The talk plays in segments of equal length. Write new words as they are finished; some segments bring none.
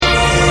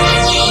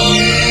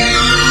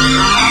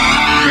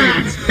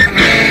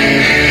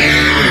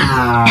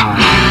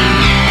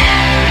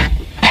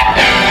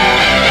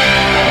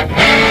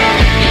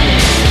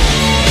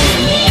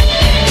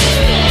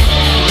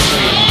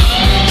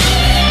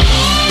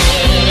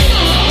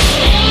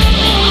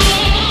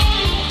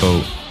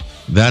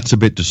That's a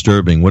bit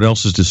disturbing. What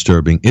else is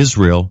disturbing?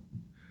 Israel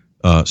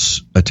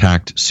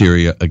attacked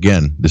Syria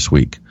again this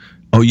week.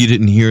 Oh, you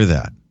didn't hear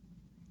that?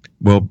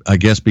 Well, I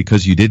guess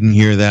because you didn't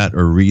hear that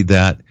or read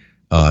that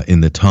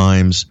in the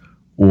Times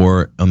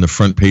or on the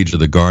front page of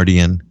The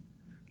Guardian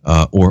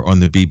or on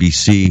the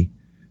BBC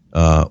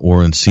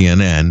or on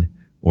CNN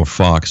or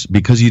Fox,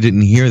 because you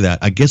didn't hear that,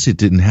 I guess it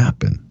didn't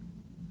happen.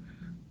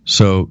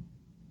 So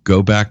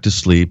go back to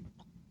sleep,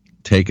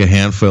 take a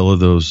handful of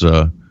those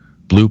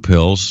blue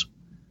pills,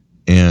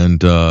 and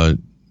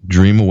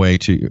dream away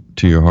to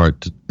your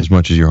heart as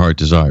much as your heart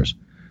desires.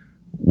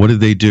 What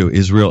did they do?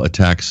 Israel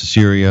attacks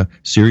Syria.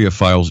 Syria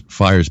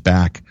fires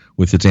back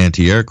with its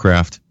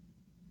anti-aircraft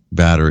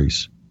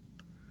batteries.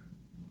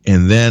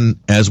 And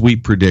then, as we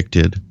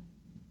predicted,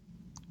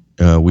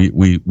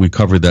 we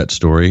covered that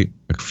story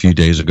a few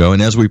days ago,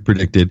 and as we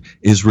predicted,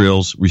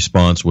 Israel's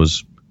response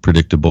was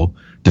predictable.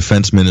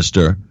 Defense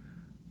Minister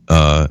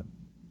Avigdor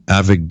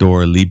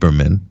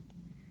Lieberman,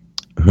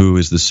 who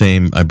is the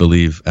same, I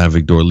believe,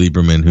 Avigdor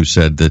Lieberman who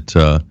said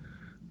that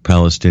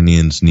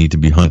Palestinians need to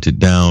be hunted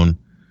down,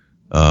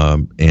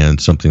 and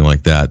something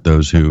like that.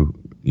 Those who,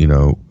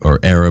 are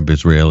Arab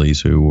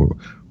Israelis who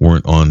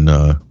weren't on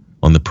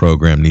the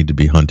program need to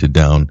be hunted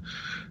down.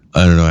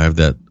 I don't know. I have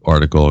that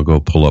article. I'll go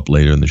pull up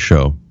later in the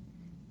show.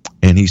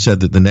 And he said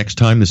that the next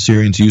time the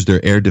Syrians use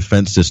their air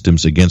defense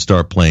systems against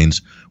our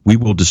planes, we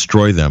will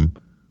destroy them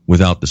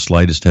without the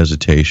slightest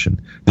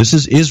hesitation. This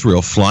is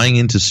Israel flying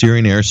into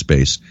Syrian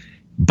airspace,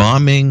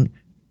 bombing,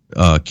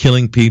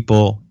 killing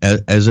people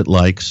as it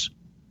likes,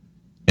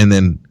 and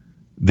then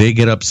they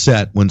get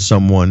upset when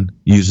someone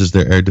uses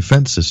their air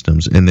defense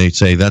systems, and they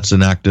say that's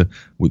an act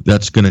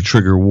that's going to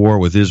trigger war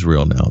with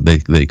Israel now,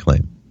 they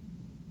claim.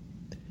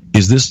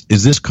 Is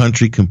this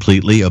country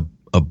completely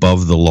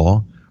above the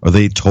law? Are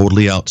they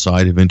totally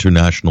outside of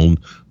international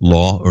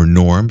law or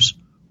norms?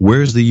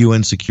 Where's the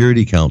UN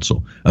Security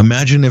Council?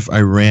 Imagine if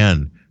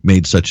Iran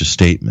made such a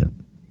statement.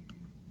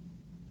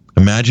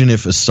 Imagine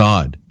if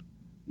Assad,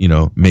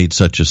 made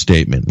such a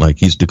statement, like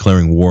he's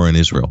declaring war on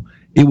Israel.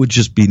 It would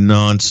just be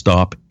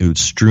nonstop. It would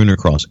strewn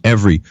across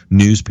every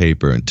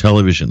newspaper and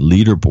television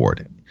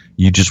leaderboard.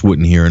 You just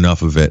wouldn't hear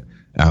enough of it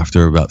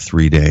after about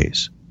 3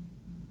 days.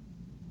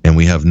 And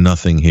we have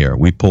nothing here.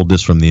 We pulled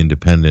this from The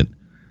Independent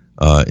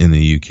in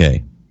the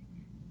UK.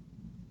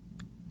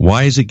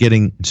 Why is it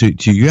getting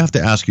to you have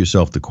to ask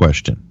yourself the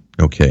question,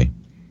 okay,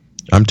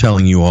 I'm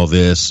telling you all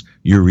this,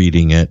 you're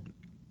reading it.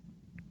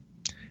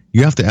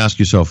 You have to ask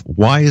yourself,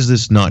 why is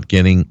this not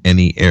getting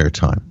any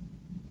airtime?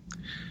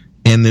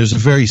 And there's a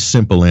very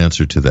simple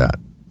answer to that.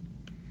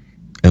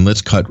 And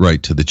let's cut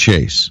right to the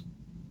chase.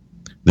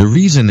 The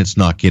reason it's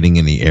not getting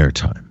any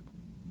airtime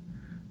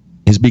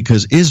is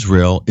because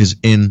Israel is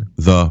in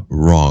the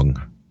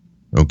wrong.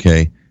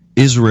 Okay?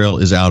 Israel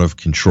is out of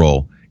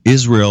control.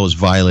 Israel is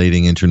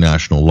violating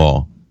international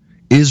law.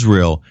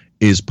 Israel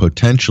is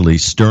potentially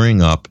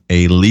stirring up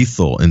a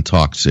lethal and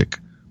toxic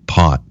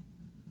pot.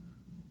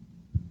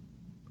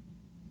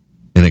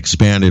 An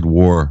expanded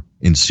war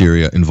in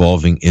Syria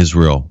involving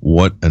Israel.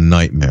 What a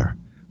nightmare.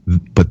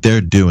 But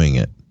they're doing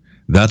it.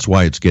 That's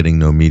why it's getting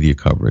no media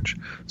coverage.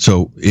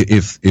 So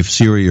if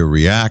Syria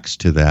reacts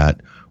to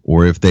that,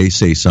 or if they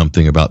say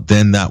something about,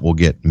 then that will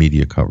get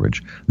media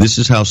coverage. This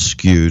is how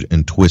skewed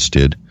and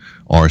twisted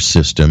our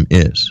system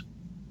is.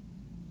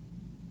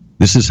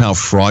 This is how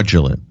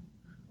fraudulent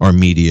our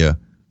media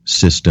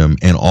system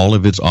and all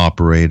of its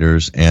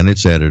operators and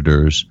its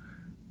editors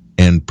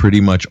and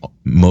pretty much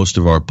most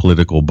of our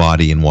political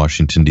body in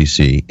Washington,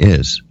 D.C.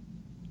 is.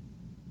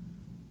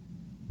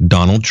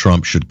 Donald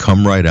Trump should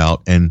come right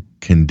out and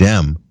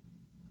condemn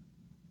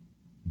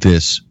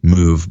this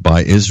move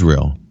by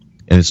Israel.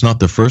 And it's not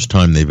the first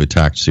time they've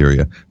attacked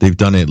Syria. They've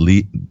done it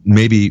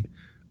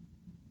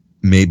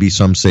maybe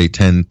some say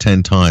 10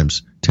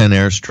 times, 10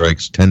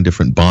 airstrikes, 10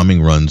 different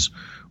bombing runs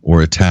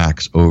or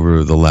attacks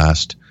over the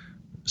last,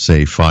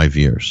 say, 5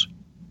 years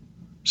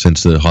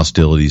since the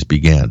hostilities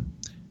began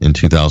in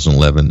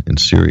 2011 in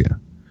Syria.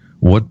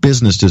 What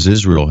business does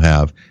Israel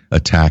have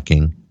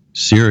attacking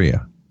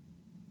Syria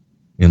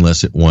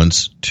unless it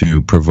wants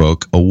to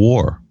provoke a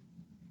war,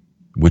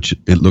 which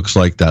it looks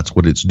like that's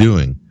what it's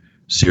doing.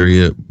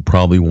 Syria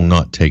probably will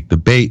not take the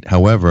bait.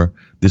 However,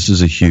 this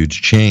is a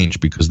huge change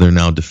because they're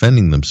now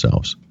defending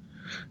themselves.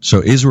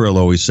 So Israel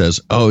always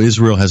says, oh,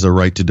 Israel has a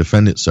right to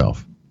defend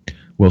itself.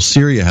 Well,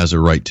 Syria has a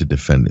right to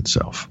defend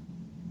itself.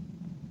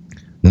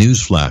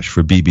 Newsflash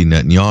for Bibi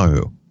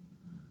Netanyahu.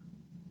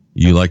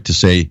 You like to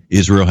say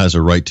Israel has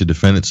a right to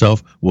defend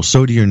itself? Well,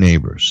 so do your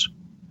neighbors,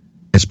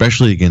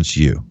 especially against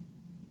you.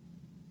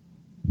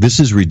 This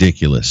is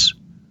ridiculous.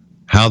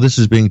 How this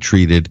is being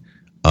treated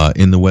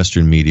in the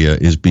Western media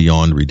is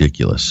beyond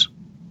ridiculous.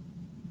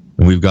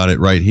 And we've got it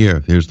right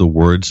here. Here's the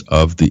words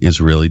of the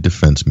Israeli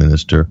defense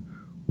minister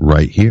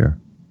right here.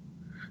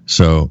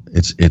 So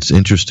it's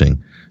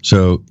interesting.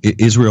 So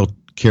Israel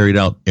carried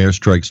out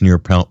airstrikes near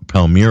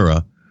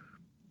Palmyra,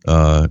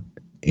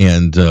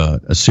 and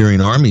a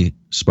Syrian army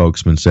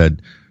spokesman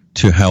said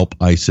to help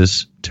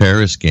ISIS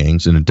terrorist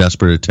gangs in a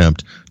desperate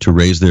attempt to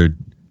raise their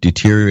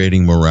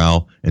deteriorating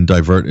morale and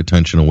divert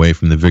attention away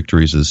from the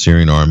victories of the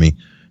Syrian army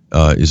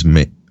is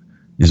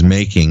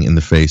making in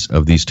the face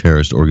of these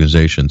terrorist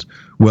organizations.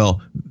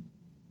 Well,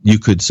 you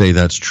could say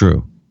that's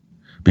true.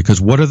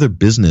 Because what other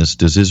business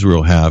does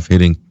Israel have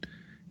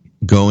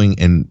going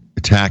and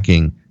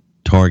attacking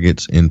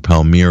targets in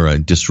Palmyra,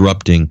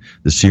 disrupting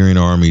the Syrian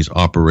army's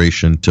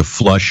operation to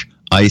flush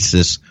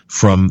ISIS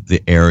from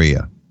the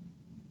area?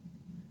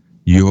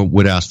 You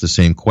would ask the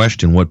same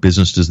question. What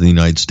business does the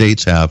United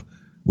States have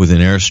with an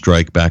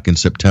airstrike back in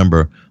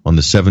September, on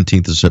the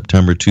 17th of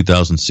September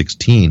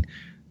 2016,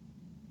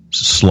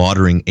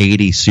 slaughtering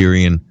 80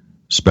 Syrian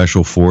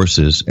special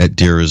forces at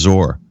Deir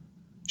ez-Zor,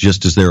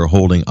 just as they were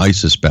holding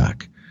ISIS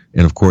back?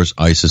 And of course,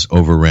 ISIS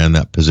overran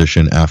that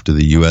position after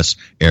the U.S.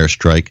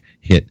 airstrike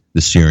hit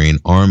the Syrian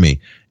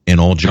army. And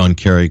all John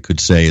Kerry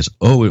could say is,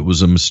 oh, it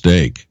was a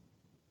mistake.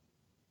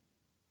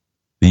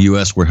 The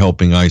U.S. were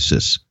helping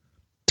ISIS.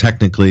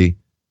 Technically,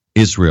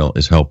 Israel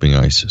is helping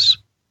ISIS.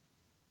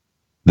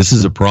 This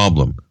is a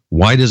problem.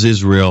 Why do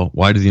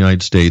the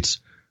United States,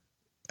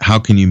 how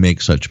can you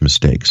make such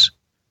mistakes?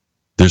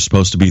 They're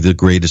supposed to be the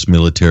greatest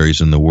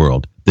militaries in the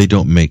world. They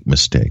don't make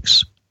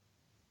mistakes.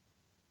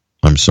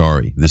 I'm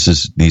sorry.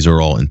 These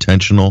are all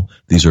intentional.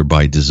 These are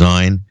by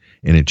design,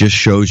 and it just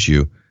shows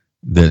you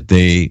that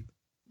they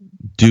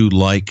do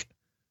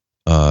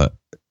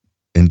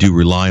and do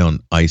rely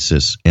on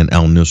ISIS and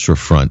al-Nusra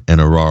Front and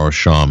Ahrar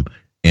Sham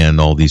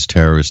and all these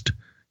terrorist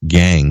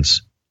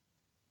gangs,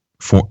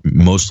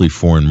 mostly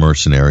foreign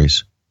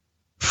mercenaries,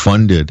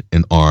 funded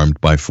and armed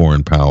by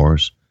foreign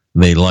powers.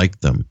 They like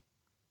them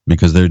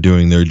because they're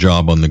doing their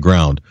job on the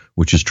ground,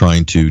 which is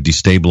trying to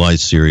destabilize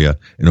Syria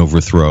and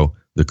overthrow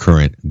the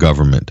current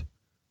government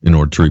in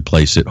order to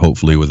replace it,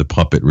 hopefully, with a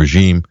puppet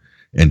regime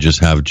and just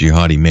have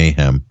jihadi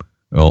mayhem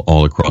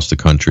all across the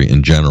country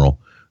in general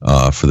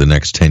for the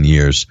next 10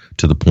 years,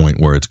 to the point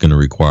where it's going to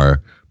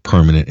require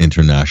permanent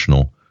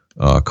international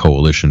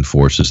coalition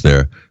forces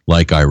there,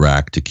 like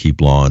Iraq, to keep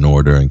law and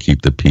order and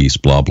keep the peace,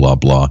 blah, blah,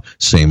 blah.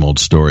 Same old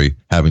story.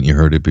 Haven't you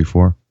heard it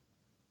before?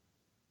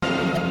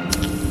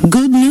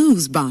 Good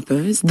news,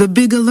 boppers. The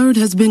big alert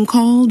has been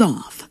called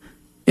off.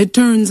 It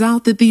turns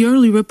out that the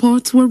early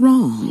reports were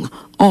wrong.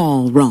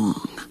 All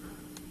wrong.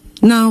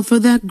 Now, for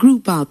that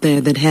group out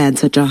there that had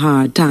such a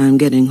hard time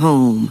getting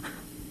home,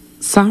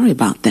 sorry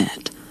about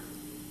that.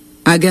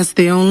 I guess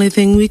the only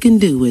thing we can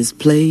do is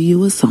play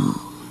you a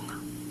song.